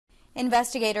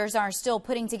Investigators are still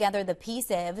putting together the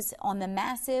pieces on the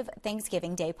massive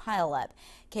Thanksgiving Day pileup.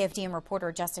 KFDM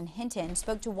reporter Justin Hinton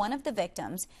spoke to one of the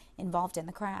victims involved in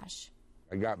the crash.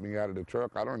 They got me out of the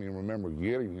truck. I don't even remember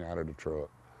getting out of the truck.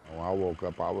 When I woke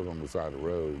up, I was on the side of the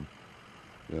road,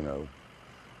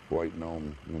 waiting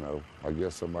on, I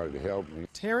guess somebody to help me.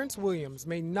 Terrance Williams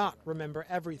may not remember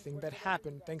everything that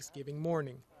happened Thanksgiving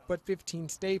morning, but 15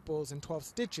 staples and 12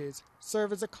 stitches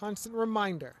serve as a constant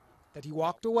reminder that he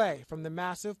walked away from the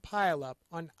massive pileup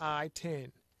on I-10.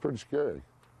 Pretty scary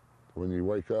when you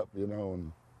wake up,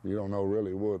 and you don't know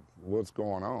really what's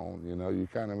going on. You're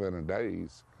kind of in a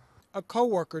daze. A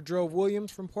co-worker drove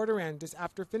Williams from Port Aransas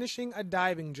after finishing a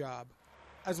diving job.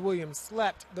 As Williams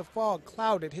slept, the fog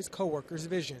clouded his co-worker's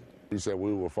vision. He said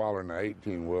we were following the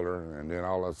 18-wheeler, and then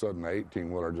all of a sudden the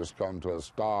 18-wheeler just come to a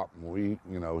stop, and we,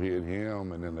 hit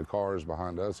him, and then the cars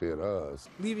behind us hit us.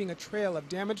 Leaving a trail of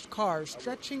damaged cars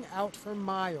stretching out for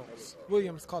miles.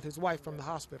 Williams called his wife from the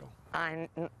hospital. I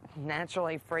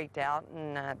naturally freaked out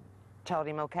and told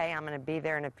him, okay, I'm going to be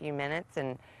there in a few minutes,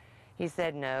 and he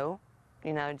said no,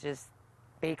 just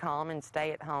be calm and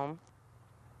stay at home.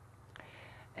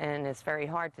 And it's very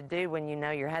hard to do when you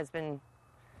know your husband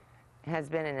has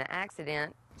been in an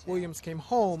accident. Williams came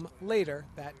home later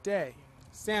that day.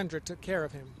 Sandra took care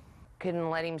of him.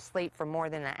 Couldn't let him sleep for more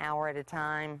than an hour at a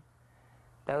time.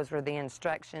 Those were the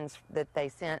instructions that they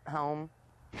sent home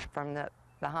from the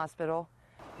hospital.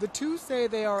 The two say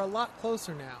they are a lot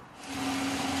closer now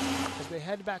as they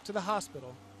head back to the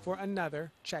hospital for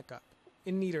another checkup.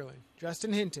 In Nederland,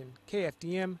 Justin Hinton,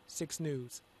 KFDM 6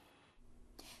 News.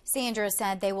 Sandra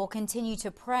said they will continue to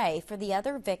pray for the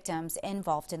other victims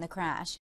involved in the crash.